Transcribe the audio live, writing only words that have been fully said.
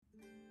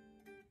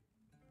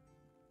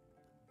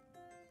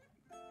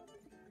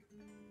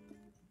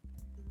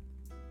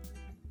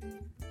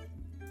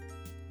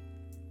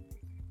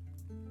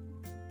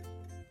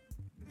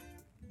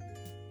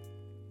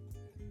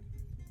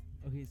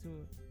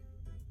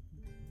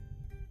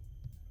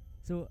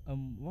okay,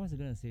 what was I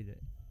gonna say that?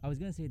 I was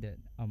gonna say that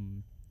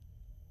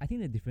I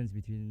think the difference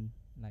between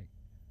like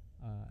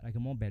a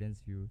more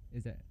balanced view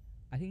is that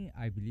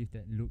I believe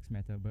that looks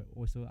matter, but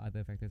also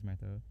other factors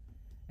matter,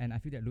 and I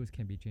feel that looks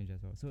can be changed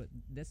as well. So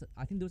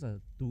I think those are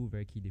two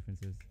very key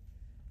differences.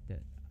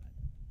 That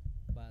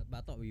But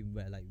I thought we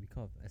kind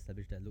of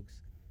established that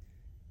looks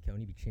can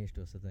only be changed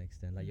to a certain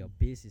extent. Like your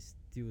base is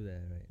still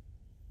there, right?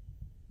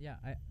 Yeah,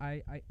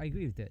 I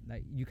agree with that.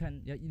 Like you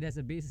can, yeah, there's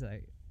a base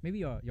like maybe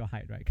your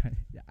height, right?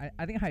 Yeah,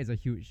 I think height is a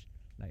huge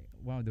like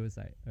one of those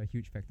like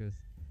huge factors.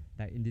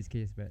 Like in this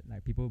case, but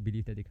like people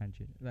believe that they can't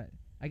change. Like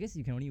I guess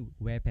you can only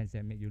wear pants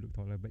that make you look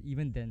taller, but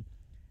even then,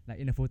 like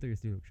in a photo you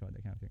still look short,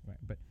 that kind of thing, right?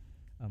 But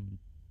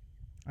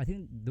I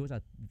think those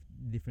are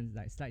different,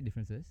 like slight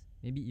differences,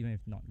 maybe even if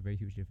not very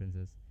huge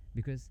differences,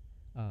 because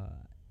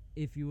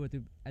if you were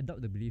to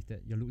adopt the belief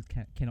that your looks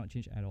cannot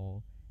change at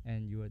all,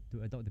 and you were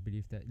to adopt the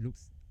belief that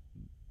looks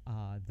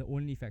are the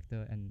only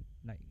factor and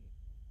like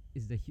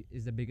is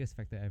the biggest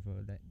factor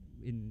ever, like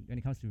in when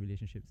it comes to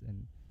relationships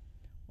and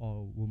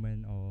or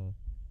women or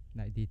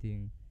like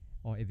dating,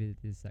 or if it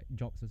is like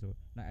jobs also,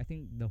 like I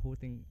think the whole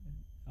thing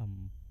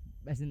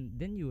as in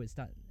then you would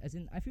start, as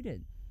in I feel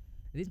that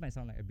this might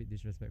sound like a bit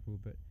disrespectful,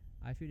 but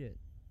I feel that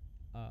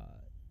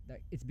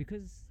like it's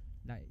because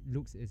like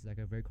looks is like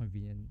a very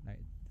convenient like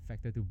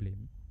factor to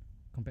blame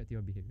compared to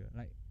your behavior.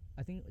 Like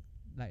I think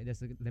like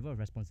there's a level of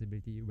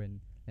responsibility when,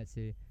 let's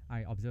say,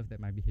 I observe that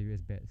my behavior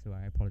is bad, so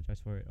I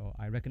apologize for it, or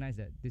I recognize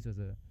that this was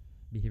a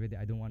behavior that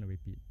I don't want to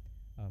repeat,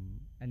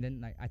 and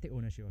then like I take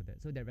ownership of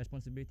that. So that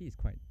responsibility is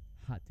quite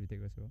hard to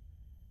take also,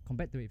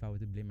 compared to if I were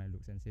to blame my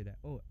looks and say that,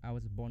 oh, I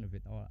was born with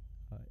it, or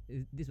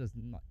this was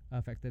not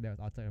a factor that was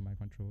outside of my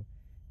control,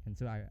 and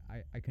so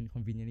I can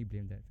conveniently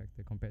blame that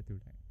factor compared to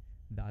like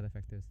the other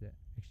factors that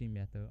actually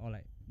matter, or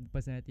like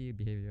personality,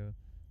 behavior.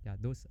 Yeah,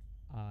 those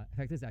are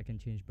factors that I can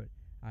change, but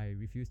I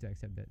refuse to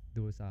accept that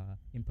those are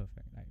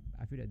imperfect. Like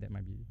I feel that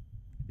might be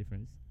a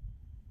difference.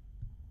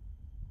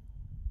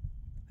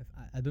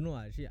 I don't know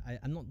actually.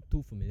 I'm not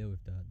too familiar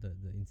with the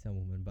incel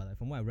movement, but like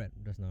from what I read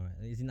just now, right,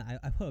 is in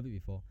I've heard of it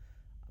before,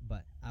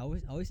 but I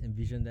always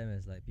envision them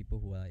as like people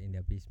who are in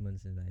their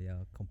basements and like they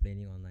are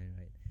complaining online,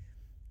 right?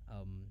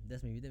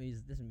 That's maybe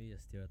a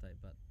stereotype,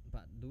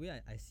 but the way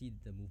I see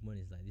the movement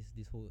is like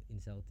this whole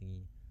incel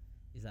thingy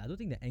is like I don't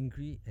think they're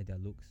angry at their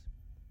looks.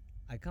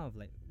 I kind of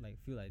like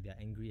feel like they're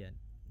angry at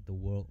the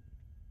world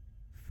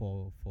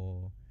for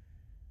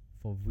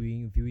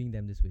viewing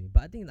them this way.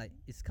 But I think like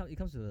it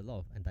comes with a lot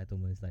of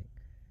entitlement. It's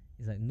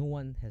like no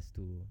one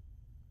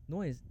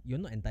is, you're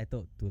not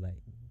entitled to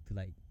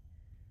like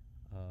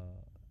uh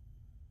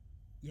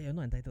yeah, you're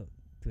not entitled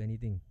to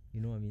anything.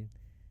 You know what I mean?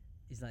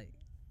 It's like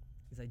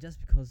just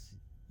because,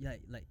 yeah,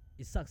 like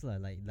it sucks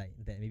like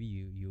that maybe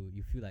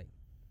you feel like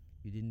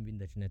you didn't win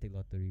the genetic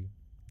lottery,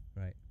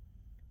 right?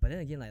 But then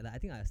again, like I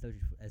think I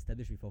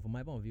established before, from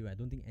my point of view, right, I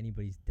don't think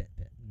anybody's that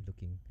bad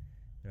looking,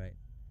 right?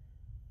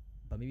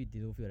 But maybe they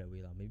don't feel that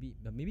way lah. Maybe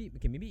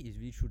it's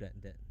really true that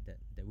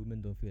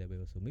women don't feel that way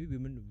also. Maybe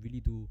women really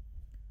do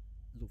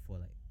look for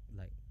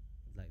like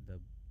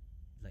the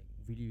like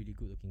really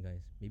good looking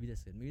guys. Maybe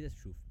that's it. Maybe that's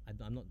truth. I'm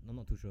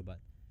not too sure, but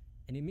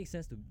and it makes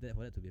sense for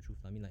that to be a truth.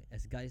 I mean, like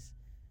as guys,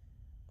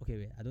 okay,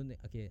 wait, I don't think,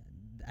 okay,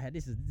 I had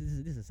this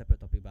is a separate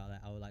topic, but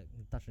like I will like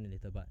touch on it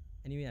later. But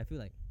anyway, I feel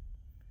like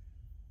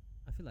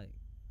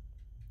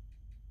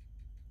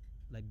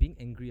being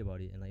angry about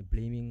it and like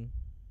blaming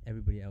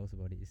everybody else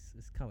about it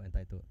is kind of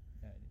entitled.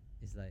 Yeah,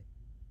 It's like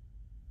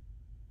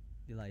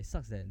it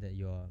sucks that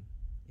you're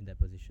in that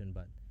position,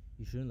 but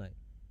you shouldn't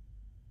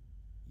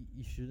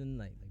you shouldn't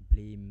like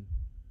blame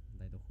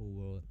like the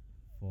whole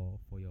world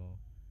for your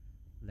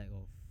lack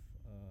of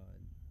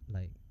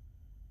like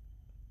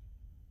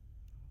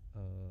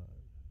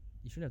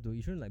you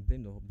shouldn't like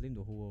blame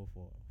the whole world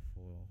for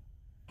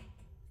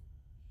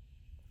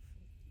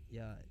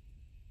yeah.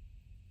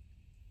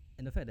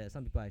 And the fact that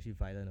some people are actually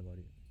violent about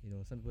it, you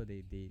know, some people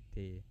they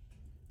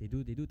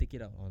do take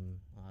it out on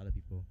other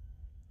people.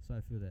 So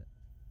I feel that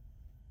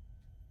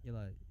yeah,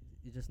 like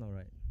it's just not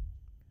right.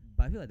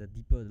 But I feel like the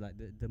deeper, like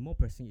the more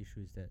pressing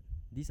issue is that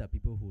these are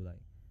people who like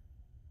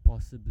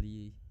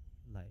possibly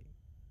like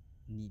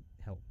need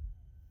help.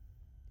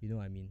 You know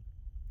what I mean?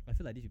 I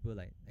feel like these people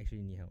like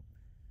actually need help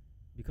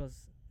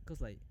because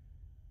like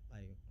I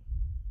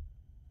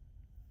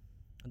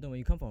don't know, when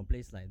you come from a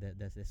place like that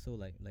that's so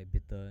like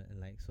bitter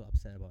and like so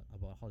upset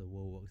about how the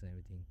world works and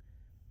everything,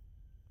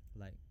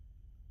 like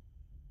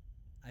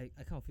I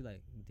kind of feel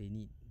like they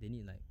need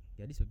like,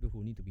 yeah, these are people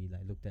who need to be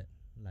like looked at,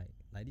 like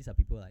these are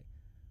people like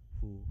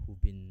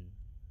who've been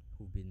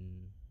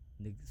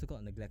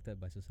so-called neglected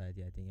by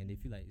society, I think, and they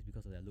feel like it's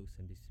because of their looks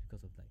and it's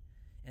because of like,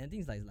 and I think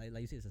it's like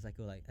you said, it's a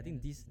cycle. Like I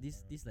think this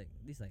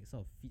like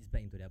sort of feeds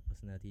back into their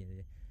personality,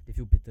 and they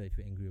feel bitter, they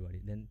feel angry about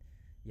it. Then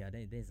yeah,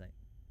 then it's like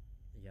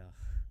yeah,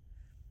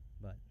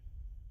 but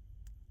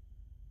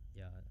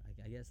yeah,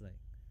 I guess like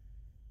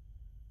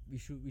we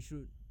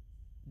should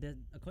that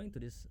according to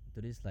this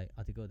like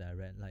article that I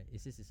read, like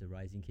it says it's a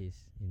rising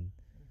case in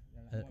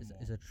Like more and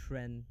it's more. a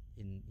trend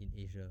in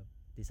Asia.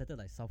 They started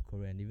like South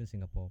Korea and even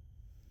Singapore.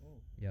 Oh,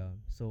 Yeah.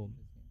 So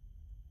interesting.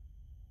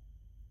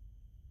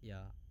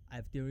 yeah, I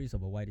have theories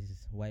about why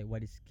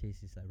this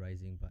case is like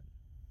rising, but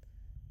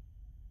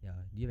yeah.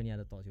 Do you have any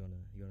other thoughts you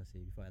wanna say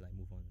before I like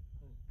move on?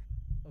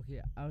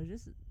 Okay,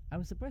 I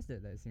was surprised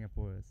that like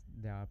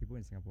there are people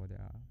in Singapore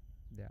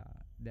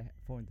that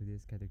fall into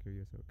this category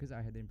also. Because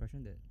I had the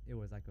impression that it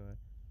was like a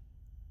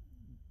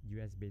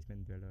U.S.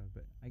 basement dweller,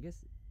 but I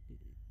guess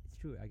it's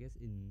true. I guess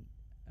in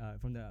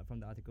from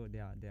the article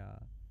there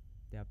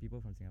are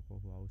people from Singapore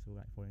who are also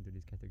like fall into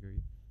this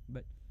category.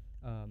 But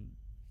um,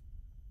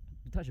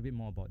 to touch a bit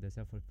more about the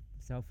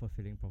self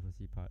fulfilling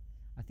prophecy part,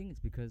 I think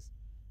it's because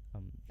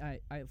I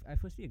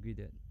firstly agree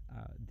that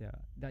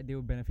that they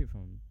will benefit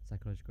from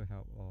psychological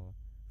help or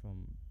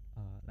from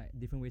like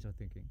different ways of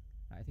thinking.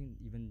 I think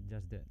even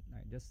just that,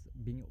 like just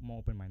being more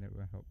open minded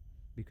will help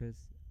because,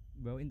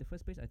 well, in the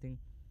first place, I think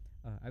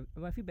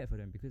I feel bad for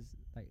them because,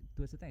 like,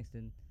 to a certain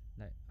extent,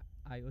 like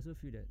I also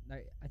feel that,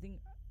 like, I think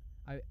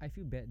I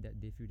feel bad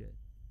that they feel that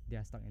they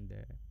are stuck in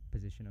their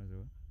position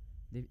also.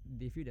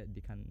 They feel that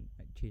they can't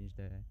like change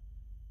their,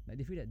 like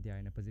they feel that they are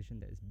in a position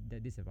that is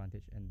that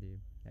disadvantage, and they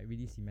like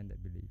really cement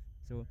that belief.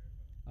 So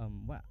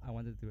what I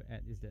wanted to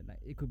add is that, like,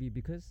 it could be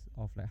because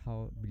of like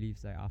how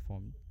beliefs like are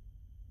formed.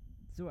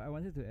 So I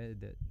wanted to add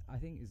that I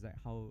think it's like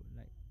how,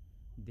 like,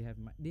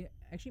 they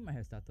actually might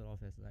have started off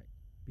as like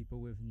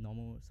people with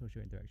normal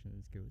social interaction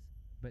skills,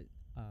 but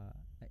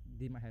like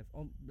they might have,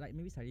 like,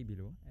 maybe slightly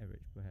below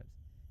average perhaps,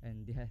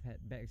 and they have had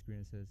bad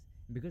experiences.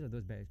 Because of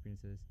those bad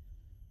experiences,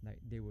 like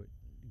they would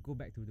go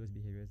back to those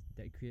behaviors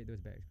that create those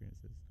bad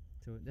experiences.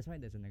 So that's why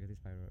there's a negative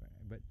spiral, right?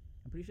 But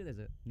I'm pretty sure there's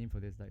a name for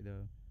this, like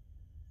the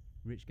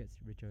rich gets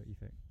richer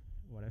effect,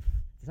 whatever.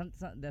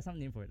 There's some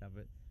name for it,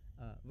 but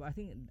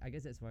I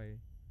guess that's why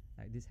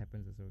like this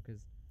happens also,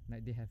 because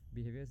like they have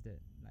behaviors that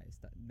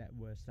that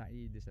were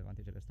slightly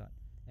disadvantaged at the start,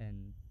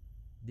 and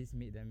this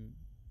made them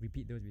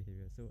repeat those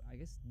behaviors. So I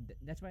guess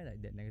that's why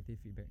like that negative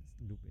feedback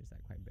loop is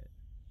like quite bad.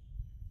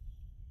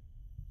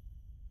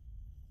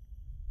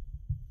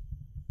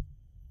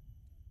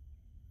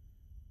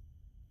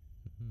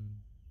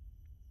 Hmm.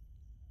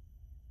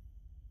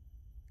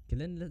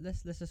 Okay,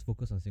 let's just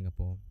focus on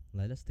Singapore.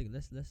 Like let's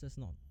just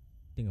not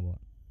think about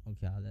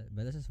okay,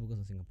 but let's just focus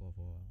on Singapore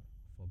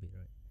for a bit,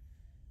 right?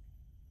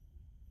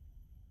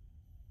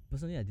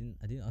 Personally,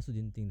 I also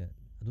didn't think that.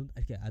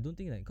 I don't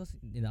think that because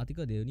in the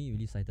article they only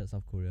really cited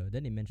South Korea.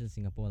 Then they mentioned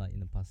Singapore like in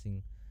the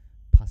passing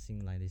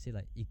line. They say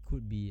like it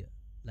could be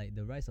like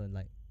the rise of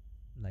like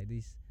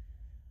this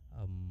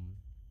um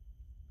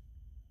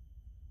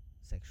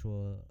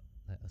sexual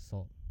like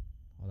assault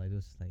or like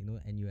those like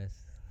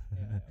NUS.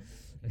 Yeah,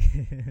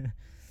 okay.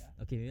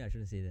 Okay, maybe I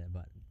shouldn't say that,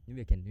 but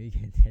maybe I can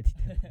edit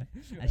that.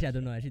 Actually, I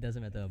don't know. Actually, it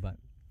doesn't matter. But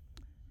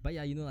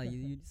yeah, like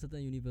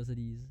certain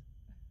universities,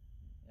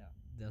 Yeah.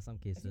 there are some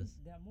Actually, cases.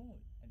 there are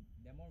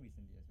more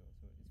recently as well,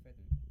 so it's fair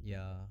to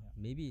Yeah,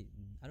 maybe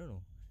I don't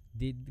know.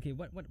 They okay.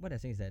 What they're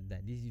saying is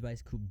that these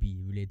devices could be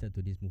related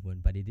to this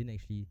movement, but they didn't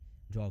actually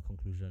draw a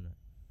conclusion. Right?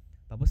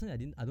 But personally,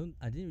 I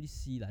didn't really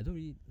see. Like, I don't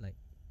really like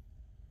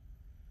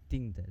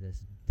think that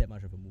there's that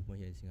much of a movement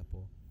here in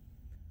Singapore.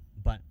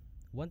 But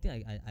one thing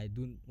I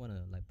do want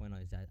to like point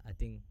out is that I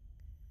think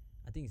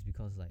it's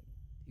because like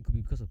it could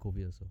be because of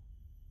COVID also.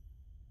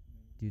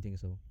 Do you think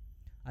so?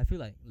 I feel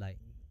like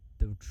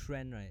the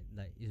trend, right,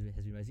 like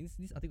has been rising.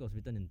 This article was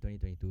written in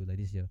 2022, like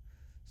this year,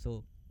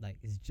 so like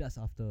it's just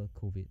after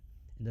COVID,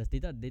 and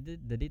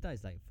the data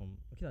is like from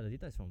okay the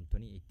data is from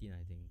 2018,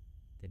 I think.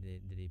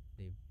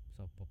 They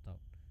sort of popped out,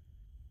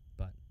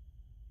 but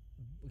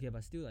okay,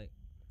 but still, like,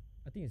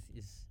 I think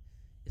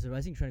it's a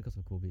rising trend because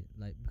of COVID.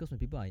 Like, because when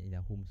people are in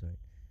their homes, right,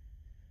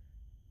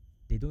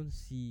 they don't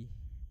see,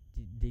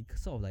 they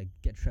sort of like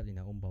get trapped in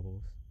their own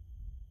bubbles,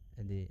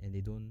 and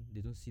they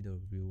don't see the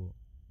real world,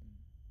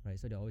 right?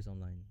 So they're always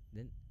online.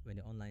 Then when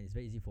they're online, it's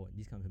very easy for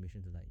this kind of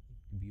information to like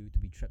to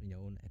be trapped in your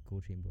own echo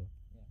chamber.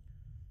 Yeah.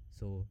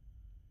 So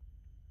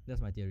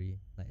that's my theory,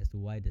 like, as to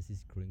why there's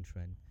this growing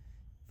trend.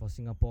 For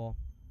Singapore,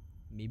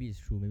 maybe it's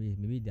true.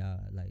 Maybe there are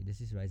like there's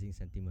this rising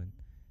sentiment,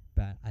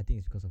 but I think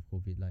it's because of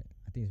COVID. Like,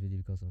 I think it's really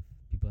because of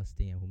people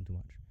staying at home too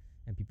much,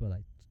 and people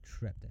like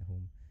trapped at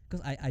home.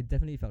 Because I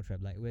definitely felt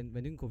trapped. Like when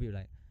doing COVID,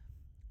 like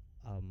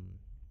um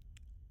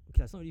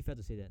okay, it's not really fair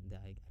to say that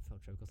I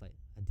felt trapped because like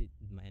I did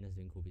my NS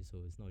during COVID, so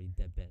it's not really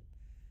that bad.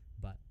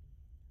 But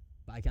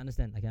I can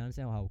understand. I can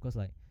understand how, because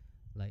like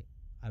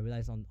I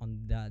realized on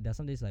there are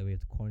some days like we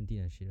have to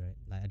quarantine and shit, right?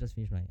 Like I just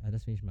finished my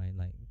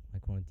like my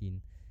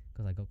quarantine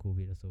because I got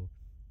COVID also.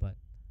 But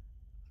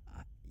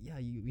yeah,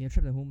 you when you're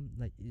trapped at home,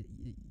 like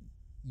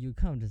you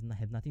kind of just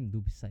have nothing to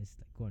do besides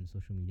like go on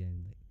social media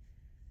and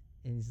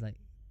it's like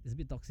it's a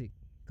bit toxic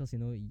because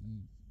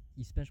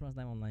you spend so much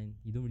time online,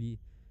 you don't really,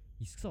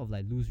 you sort of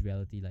like lose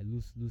reality, like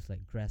lose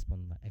like grasp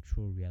on like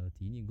actual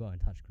reality. You need to go out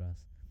and touch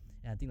grass,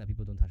 and I think like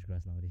people don't touch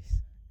grass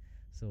nowadays.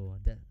 So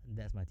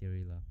that's my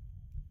theory lah,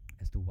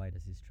 as to why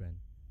there's this trend.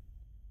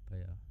 But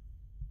yeah.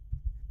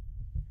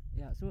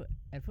 Yeah, so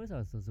at first I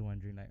was also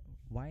wondering, like,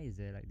 why is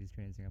there like this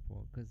trend in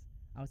Singapore? Because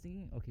I was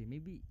thinking, okay,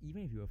 maybe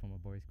even if you were from a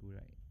boys' school,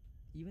 right?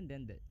 Even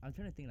then, that I'm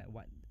trying to think like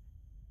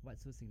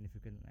what's so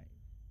significant, like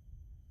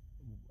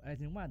as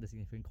in what are the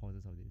significant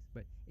causes of this?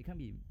 But it can't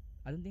be.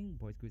 I don't think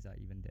boys' schools are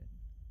even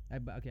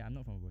that. But okay, I'm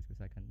not from a boys' school,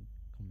 so I can't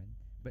comment.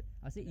 But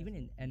I'll say even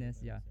in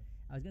NS, yeah,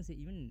 I was gonna say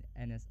even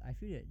in NS, I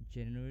feel that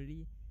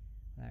generally,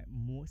 like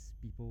most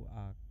people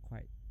are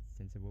quite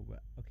sensible.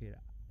 But okay,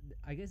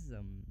 I guess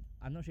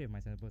I'm not sure if my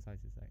sample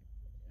size is like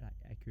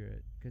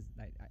accurate because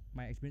like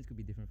my experience could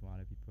be different from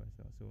other people as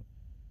well. So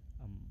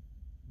um,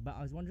 but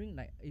I was wondering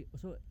like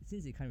so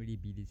since it can't really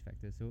be these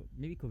factors, so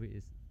maybe COVID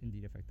is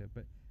indeed a factor.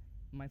 But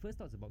my first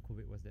thoughts about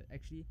COVID was that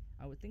actually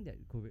I would think that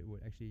COVID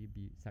would actually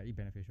be slightly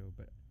beneficial,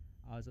 but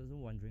I was also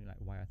wondering like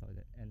why I thought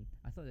that, and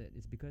I thought that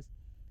it's because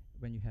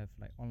when you have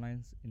like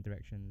online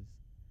interactions,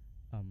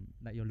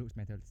 like your looks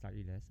matter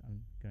slightly less.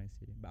 I'm gonna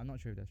say, but I'm not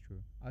sure if that's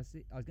true. I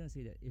was gonna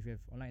say that if you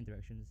have online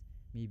interactions,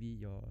 maybe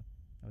your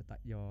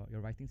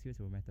writing skills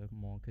will matter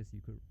more because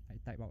you could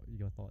like type out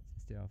your thoughts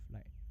instead of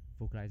like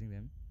vocalizing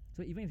them.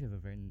 So even if you have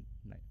a very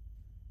like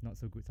not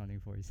so good sounding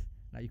voice,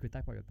 like you could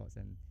type out your thoughts,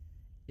 and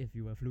if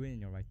you were fluent in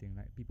your writing,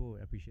 like people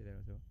would appreciate that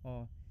also.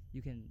 Or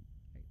you can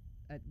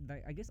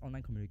like I guess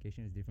online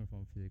communication is different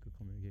from physical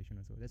communication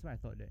also. That's why I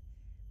thought that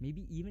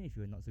maybe even if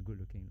you're not so good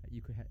looking, like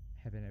you could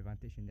have an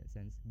advantage in that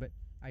sense. But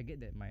I get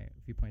that my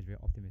viewpoint is very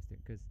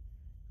optimistic because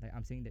like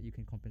I'm saying that you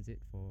can compensate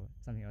for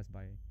something else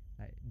by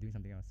like doing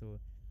something else. So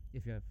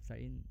if you have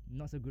slightly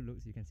not so good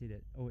looks, you can say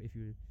that if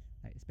you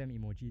like spam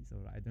emojis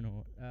or I don't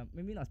know,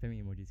 maybe not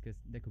spamming emojis because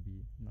that could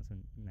be not so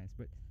nice.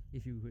 But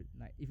if you could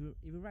like if you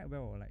write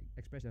well or like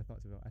express your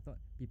thoughts well, I thought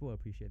people will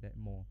appreciate that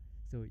more.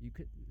 So you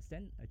could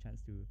stand a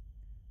chance to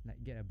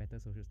like get a better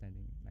social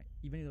standing, like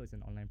even though it's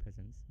an online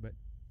presence. But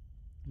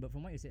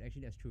from what you said,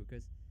 actually that's true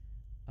because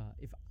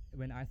if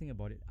when I think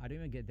about it, I don't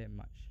even get that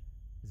much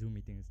Zoom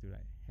meetings to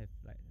like have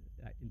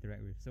like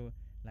interact with. So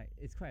like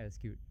it's quite a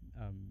skewed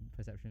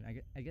perception.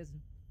 I guess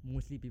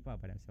mostly people are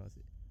by themselves,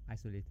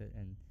 isolated,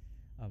 and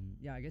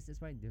yeah, I guess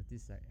that's why they have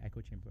this like echo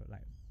chamber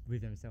like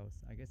with themselves.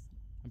 I guess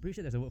I'm pretty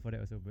sure there's a word for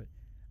that also, but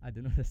I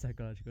don't know the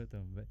psychological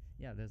term. But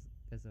yeah,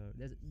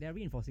 there are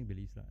reinforcing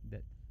beliefs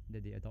that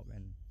they adopt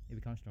and it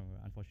becomes stronger.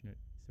 Unfortunate.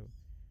 So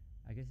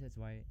I guess that's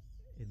why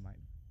it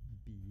might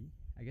be.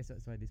 I guess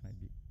that's why this might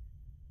be.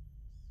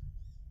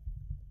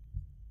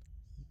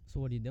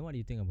 So what do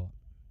you think about?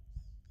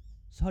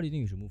 So how do you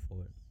think you should move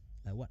forward?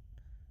 Like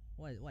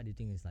what do you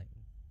think is like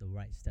the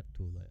right step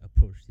to like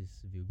approach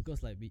this view?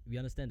 Because like we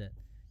understand that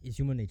it's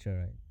human nature,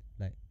 right?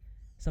 Like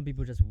some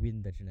people just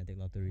win the genetic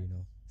lottery, you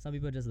know. Some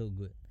people just look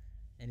good,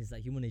 and it's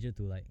like human nature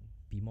to like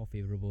be more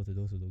favorable to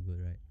those who look good,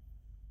 right?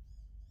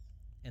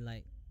 And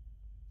like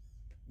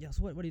yeah,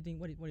 so what do you think?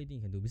 What do you think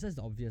you can do besides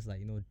the obvious,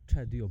 like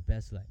try to do your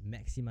best to like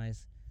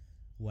maximize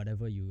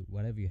whatever you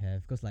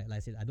have? Because like I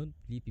said, I don't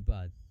believe people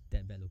are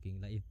that bad looking.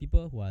 Like if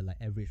people who are like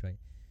average, right?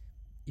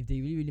 If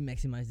they really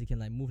maximize, they can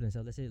like move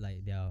themselves. Let's say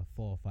like they are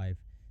 4 or 5,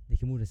 they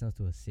can move themselves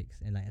to a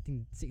 6, and like I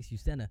think 6 you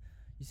stand a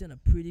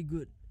pretty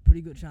good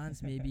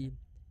chance maybe.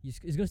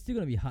 Still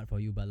gonna be hard for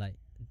you, but like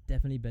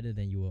definitely better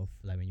than you were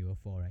like when you were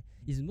 4, right?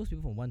 It's most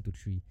people from 1 to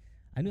 3.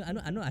 I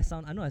know I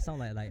sound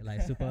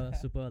like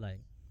super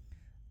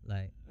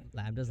like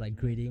I'm just like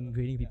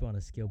grading people on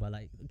a scale, but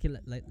like okay,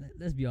 like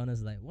let's be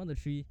honest, like 1 to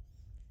 3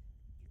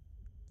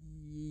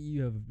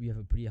 you have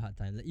a pretty hard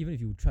time. Like, even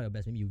if you try your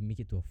best, maybe you make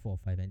it to a 4 or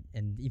 5,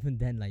 and even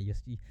then like you're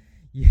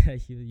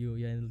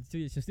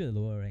still a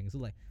lower rank. So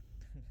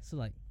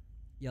like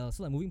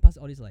moving past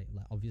all this like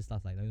obvious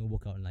stuff like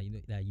work out, and like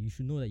like you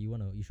should know that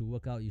you should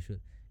work out, you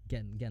should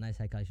get a nice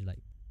haircut, you should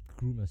like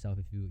groom yourself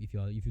if you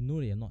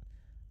know that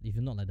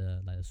you're not like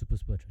a super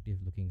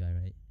attractive looking guy,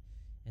 right?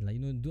 And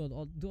like do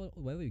all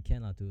whatever you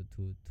can to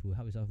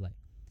help yourself, like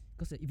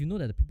because if you know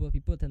that the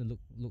people tend to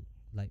look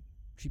like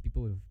treat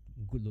people with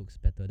good looks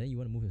better, then you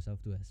want to move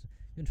yourself to as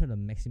you're trying to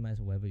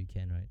maximize whatever you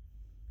can, right?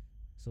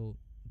 So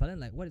but then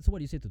like what do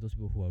you say to those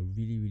people who are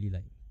really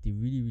like they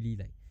really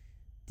like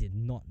did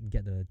not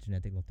get the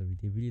genetic lottery?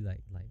 They really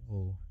like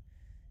oh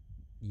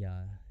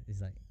yeah, it's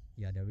like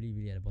yeah, they're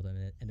really at the bottom,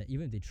 and that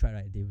even if they try,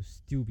 right, they will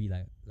still be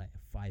like a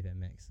 5 at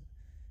max.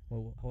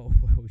 What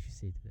would you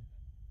say to that?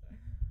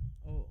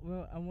 Oh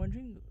well, I'm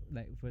wondering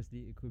like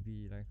firstly it could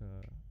be like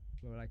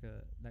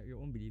like your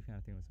own belief kind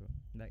of thing also.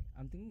 Like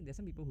I'm thinking there's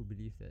some people who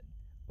believe that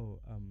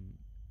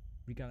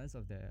regardless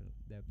of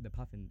the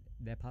path in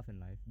their path in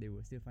life, they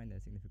will still find their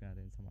significant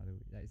other in some other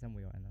way, like some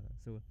way or another.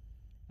 So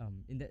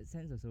in that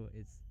sense also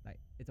it's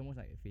almost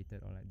like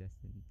fated or like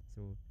destined.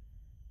 So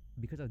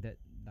because of that,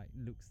 like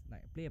looks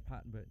like play a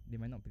part, but they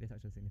might not play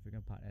such a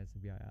significant part as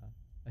we are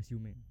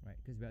assuming, right?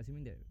 Because we are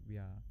assuming that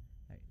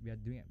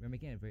we're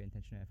making a very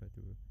intentional effort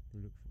to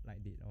look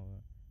like date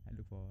or like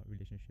look for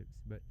relationships.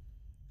 But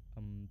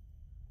I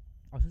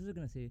was also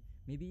gonna say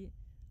maybe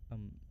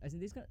as in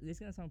this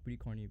gonna sound pretty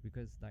corny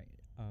because like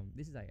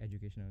this is like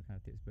educational kind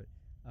of tips, but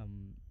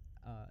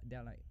there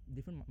are like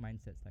different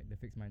mindsets, like the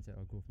fixed mindset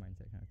or growth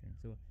mindset kind of thing.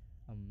 So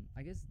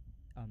I guess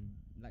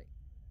like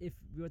if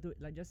we were to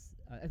like just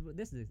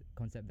this is a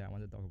concept that I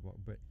want to talk about,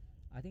 but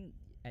I think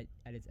at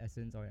its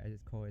essence or at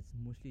its core, it's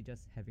mostly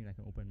just having like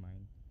an open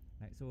mind,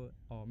 like so,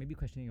 or maybe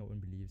questioning your own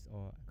beliefs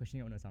or questioning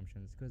your own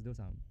assumptions, because those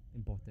are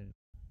important.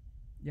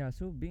 Yeah,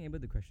 so being able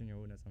to question your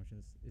own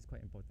assumptions is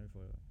quite important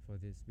for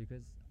this,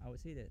 because I would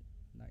say that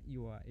like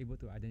you are able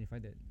to identify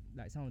that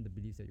like some of the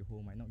beliefs that you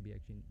hold might not be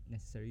actually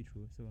necessarily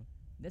true. So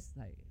that's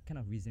like kind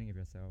of reasoning of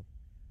yourself.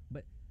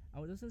 But I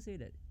would also say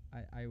that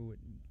I would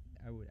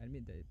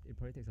admit that it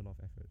probably takes a lot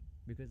of effort,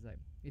 because like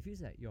it feels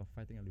like you're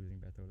fighting a losing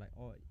battle, like,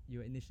 or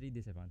you're initially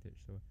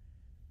disadvantaged. So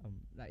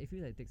like it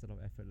feels like it takes a lot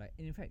of effort. Like,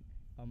 and in fact,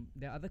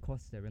 there are other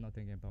costs that we're not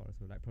thinking about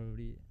also, like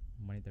probably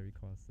monetary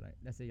costs. Like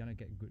let's say you want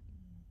to get good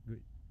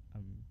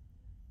um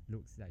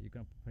looks that you're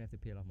gonna probably have to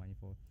pay a lot of money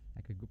for,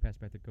 like a good pair of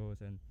spectacles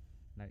and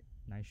like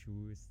nice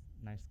shoes,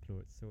 nice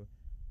clothes. So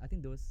I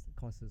think those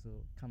costs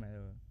also come at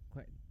a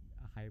quite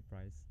a high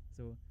price.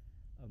 So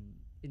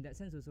in that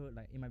sense also,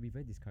 like it might be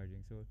very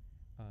discouraging. So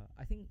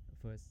I think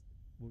first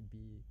would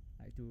be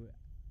like to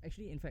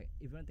actually, in fact,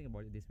 if you want to think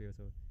about it this way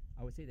also,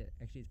 I would say that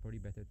actually it's probably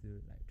better to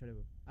like try to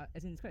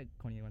as in it's quite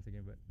corny once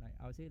again, but like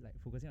I would say like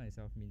focusing on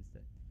yourself means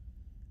that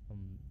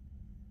um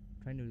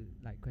trying to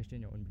like question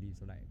your own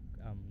beliefs, or like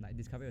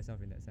discover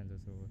yourself in that sense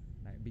also,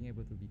 like being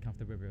able to be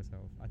comfortable with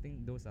yourself. I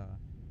think those are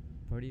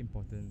pretty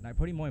important, like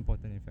probably more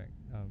important in fact,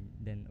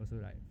 than also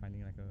like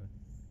finding like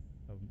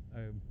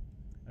um,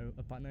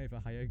 a partner with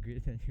a higher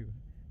grade than you,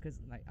 because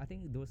like I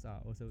think those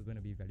are also going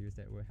to be values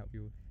that will help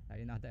you like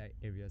in other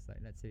areas, like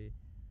let's say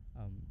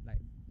like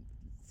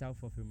self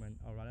fulfillment,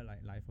 or rather like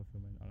life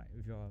fulfillment, or like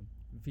if you're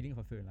feeling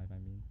fulfilled in life, I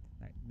mean,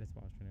 like that's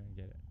what I was trying to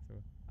get at.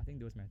 So I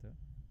think those matter.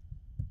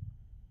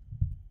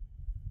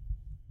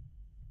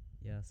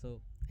 Yeah, so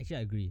actually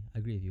I agree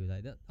with you.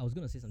 Like that, I was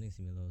gonna say something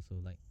similar. So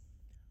like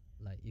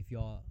if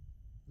you're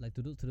like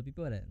to the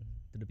people that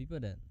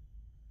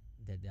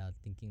that they are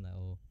thinking like,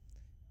 oh,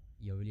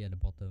 you're really at the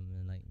bottom,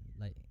 and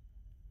like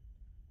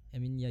I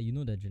mean, yeah, you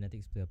know that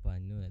genetics play a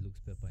part, you know that looks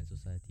play a part in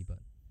society,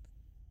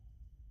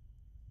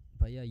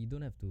 but yeah, you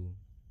don't have to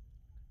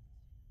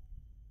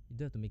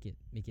make it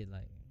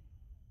like,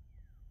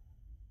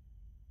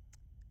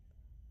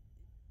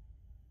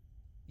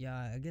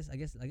 yeah, I guess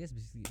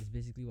basically it's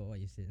basically what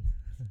you said.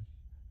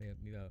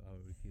 Maybe I'll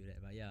repeat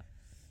that, but yeah,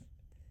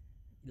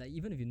 like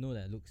even if you know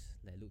that looks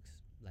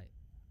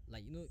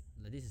like you know,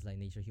 like this is like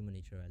nature, human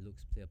nature, right?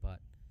 Looks play a part,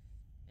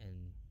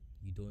 and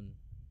you don't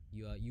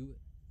you are you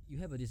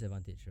have a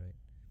disadvantage, right?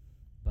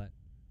 But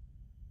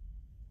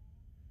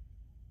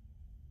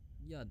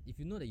yeah, if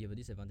you know that you have a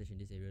disadvantage in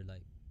this area,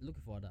 like look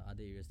for the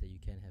other areas that you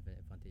can have an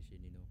advantage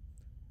in, you know.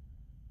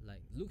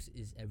 Like looks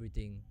is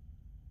everything,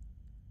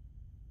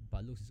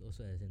 but looks is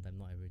also at the same time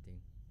not everything,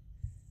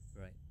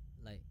 right?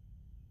 Like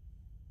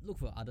look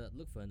for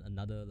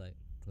another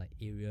like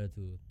area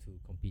to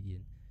compete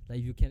in. Like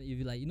if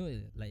you like, you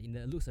know, like in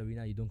the looks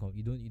arena you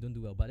you don't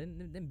do well, but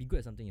then be good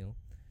at something, you know.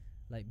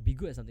 Like be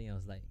good at something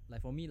else. Like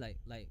for me, like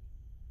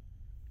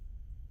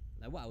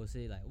what I would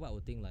say, like what I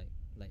would think, like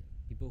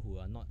people who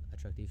are not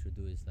attractive should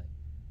do is like,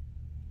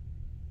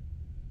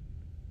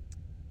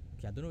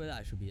 okay, I don't know whether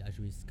I should be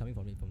coming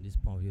from it from this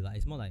point of view. Like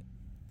it's more like,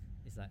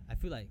 it's like I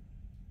feel like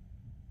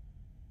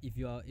if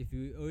you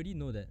already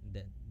know that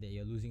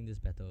you're losing this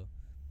battle,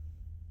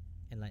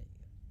 and like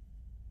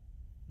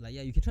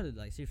yeah, you can try to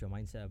like save your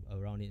mindset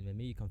around it, and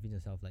maybe convince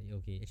yourself like,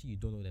 okay, actually you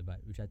don't look that bad,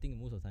 which I think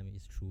most of the time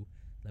is true.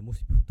 Like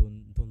most people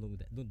don't look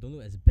that don't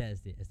look as bad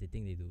as they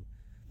think they do,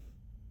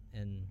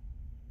 and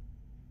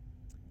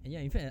yeah,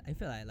 in fact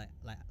like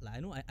I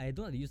know I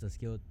don't like to use the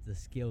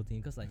scale thing,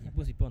 because like it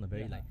puts people on a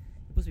very Yeah. like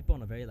it puts people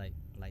on a very like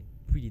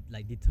pretty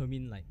like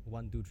determined like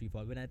 1 2 3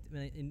 4, when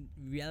in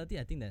reality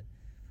I think that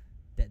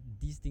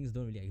these things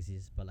don't really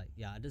exist, but like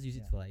yeah, I just use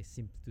it Yeah. for like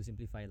to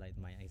simplify like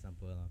my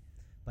example,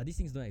 but these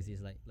things don't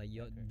exist, like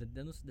you're Okay.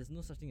 there's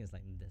no such thing as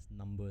like there's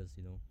numbers,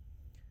 you know.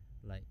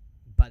 Like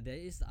but there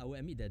is, I will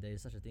admit that there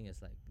is such a thing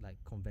as like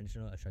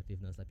conventional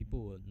attractiveness, like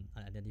people will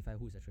identify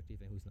who's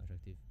attractive and who's not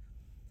attractive,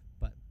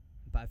 but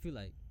I feel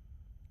like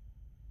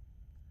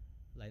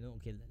no,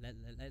 okay,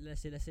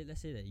 let's say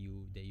that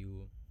you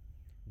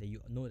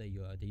know that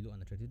you look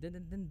unattractive, then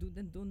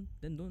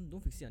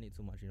don't fixate on it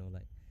so much, you know.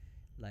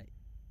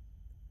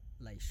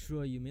 Like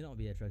sure, you may not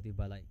be attractive,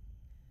 but like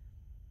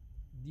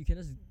you can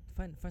just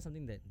find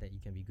something that you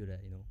can be good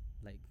at, you know.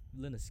 Like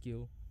learn a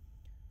skill,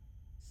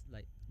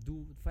 like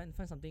do find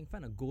something,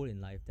 find a goal in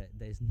life that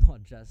is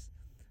not just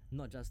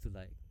to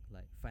like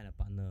find a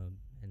partner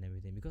and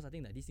everything, because I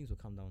think that these things will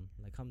come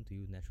to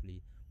you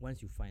naturally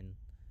once you find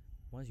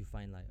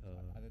like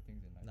Other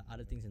things in life. like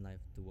other things in life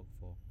to work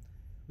for,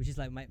 which is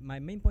like my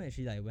main point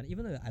actually. Like when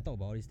even though I talk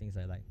about all these things,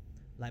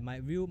 like my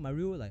real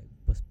like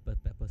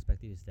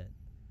perspective is that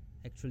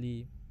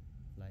actually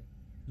like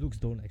looks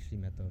don't actually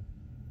matter.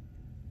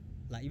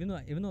 Like even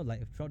though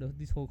like throughout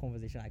this whole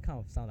conversation I kind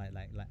of sound like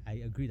I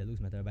agree that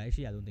looks matter, but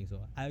actually I don't think so.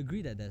 I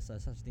agree that there's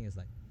such thing as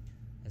like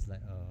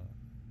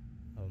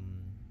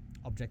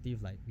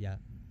objective, like yeah,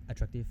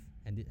 attractive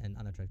and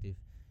unattractive,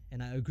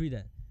 and I agree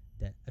that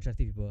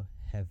attractive people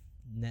have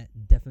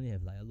definitely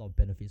have like a lot of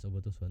benefits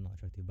over those who are not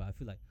attractive. But I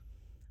feel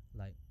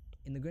like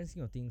in the grand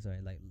scheme of things,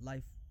 right? Like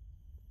life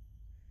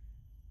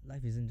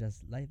isn't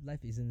just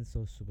life isn't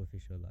so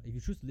superficial. If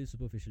you choose to live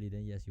superficially,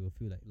 then yes, you will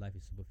feel like life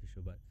is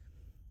superficial. But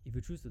if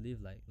you choose to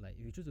live like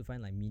if you choose to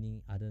find like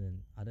meaning other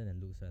than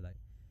looks, right?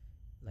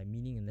 Like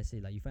meaning, and let's say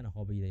like you find a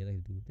hobby that you like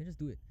to do, then just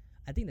do it.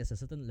 I think there's a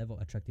certain level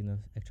of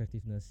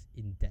attractiveness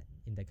in that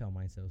kind of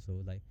mindset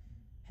also, like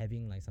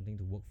having like something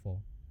to work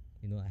for,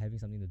 like having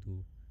something to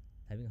do,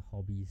 having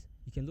hobbies.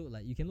 You can look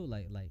like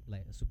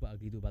a super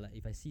ugly dude, but like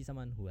if I see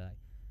someone who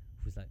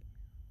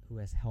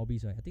has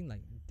hobbies, right? I think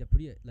like they're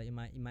pretty, like in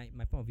my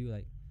point of view,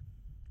 like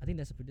I think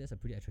that's a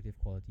pretty attractive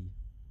quality,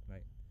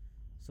 right?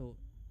 So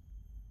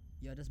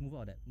yeah, just move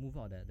out that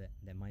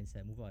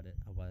mindset, move out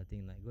about that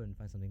thing, like go and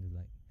find something to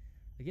like.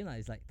 Again, like,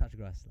 it's like touch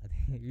grass. I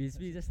think it's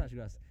really just touch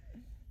grass.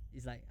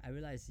 It's like I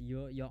realize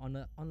you're on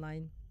the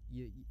online,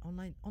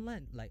 online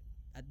like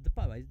at the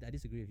part I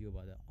disagree with you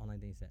about the online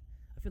thing is that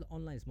I feel like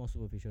online is more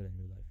superficial than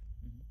real life.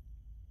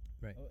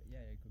 Mm-hmm. Right. Oh yeah,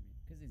 it could be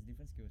because it's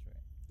different skills,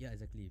 right? Yeah,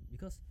 exactly.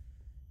 Because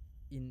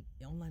in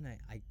online,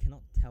 I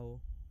cannot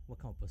tell what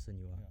kind of person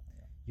you are.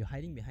 Yeah. You're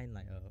hiding behind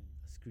like a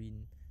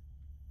screen,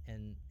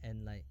 and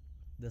like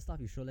the stuff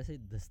you show. Let's say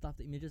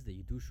the images that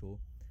you do show,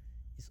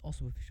 is all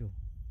superficial.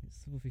 It's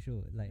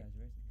superficial. Like Yeah, it's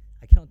very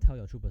I cannot tell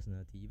your true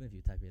personality even if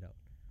you type it out.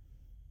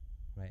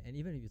 Right, and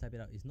even if you type it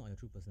out, it's not your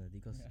true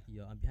personality because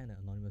you're behind an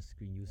anonymous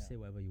screen. You say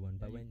whatever you want,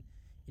 but when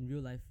in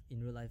real life,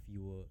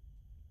 you will.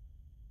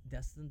 There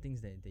are certain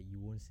things that you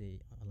won't say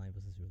online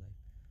versus real life.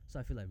 So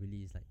I feel like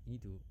really it's like you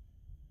need to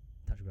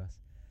touch grass.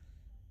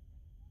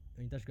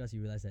 When you touch grass,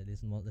 you realize that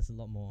there's a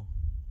lot more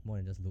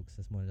than just looks.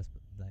 There's more than just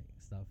like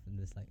stuff, and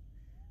there's like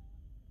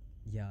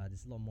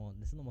there's a lot more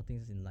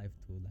things in life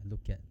to like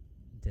look at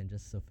than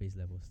just surface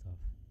level stuff.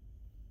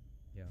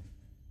 Yeah.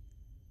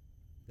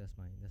 That's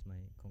my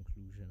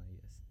conclusion, I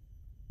guess.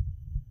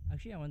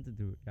 Actually, I wanted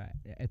to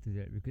add to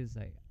that because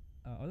like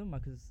although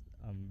Marcus'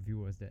 view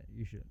was that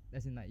you should,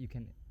 as in like you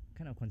can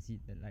kind of concede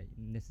that like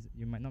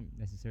you might not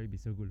necessarily be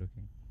so good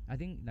looking. I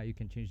think like you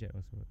can change that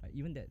also. Like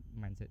even that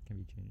mindset can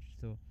be changed.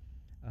 So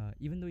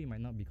even though you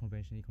might not be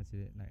conventionally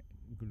considered like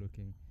good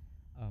looking,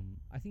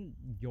 I think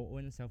your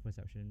own self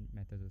perception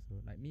matters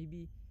also. Like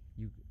maybe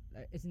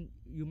as in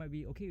you might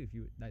be okay with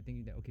you like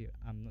thinking that okay,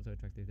 I'm not so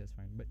attractive, that's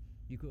fine, but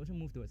you could also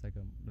move towards like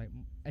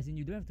as in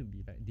you don't have to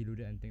be like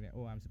deluded and think that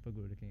oh, I'm super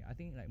good looking. I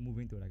think like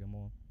moving to like a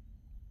more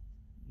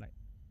like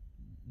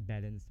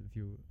balanced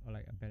view or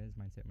like a balanced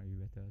mindset might be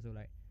better. So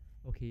like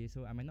okay,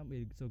 so I might not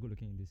be so good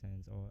looking in this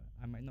sense, or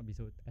I might not be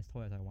so as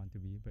tall as I want to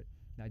be, but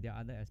like there are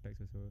other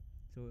aspects also.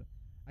 So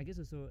I guess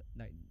also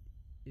like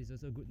it's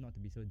also good not to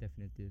be so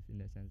definitive in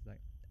that sense, like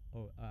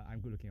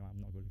I'm good looking or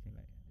I'm not good looking.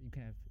 Like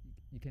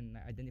you can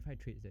like identify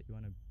traits that you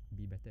want to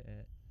be better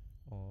at,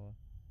 or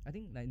I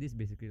think like this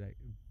basically like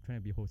trying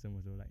to be wholesome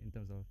also, like in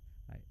terms of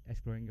like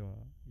exploring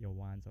your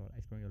wants or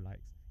exploring your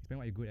likes, exploring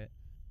what you're good at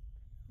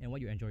and what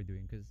you enjoy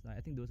doing, because like,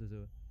 I think those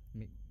also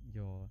make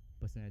your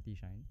personality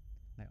shine,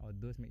 like or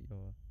those make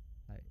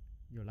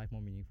your life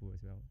more meaningful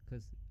as well,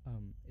 because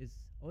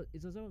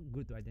it's also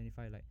good to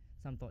identify like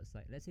some thoughts,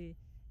 like let's say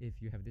if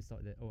you have this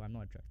thought that oh, I'm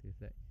not attractive,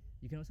 that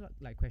you can also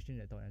like question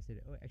that thought and say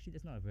that oh, actually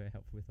that's not a very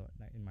helpful thought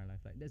like in my life,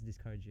 like that's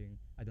discouraging,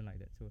 I don't like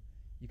that. So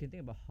you can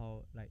think about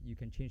how like you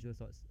can change those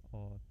thoughts,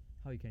 or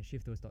how you can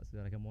shift those thoughts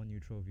to like a more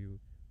neutral view,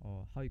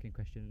 or how you can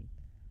question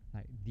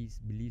like these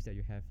beliefs that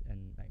you have,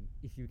 and like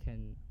if you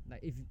can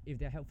like if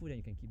they're helpful then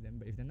you can keep them,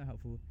 but if they're not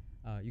helpful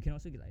you can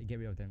also get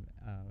rid of them,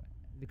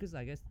 because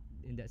I guess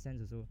in that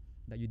sense also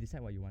that you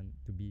decide what you want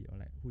to be or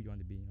like who you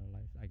want to be in your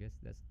life. I guess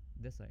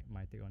that's like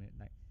my take on it,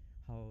 like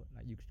how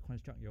like you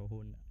construct your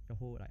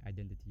whole like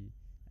identity.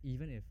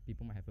 Even if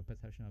people might have a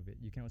perception of it,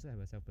 you can also have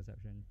a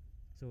self-perception.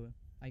 So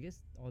I guess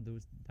all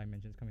those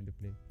dimensions come into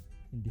play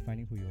in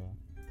defining who you are.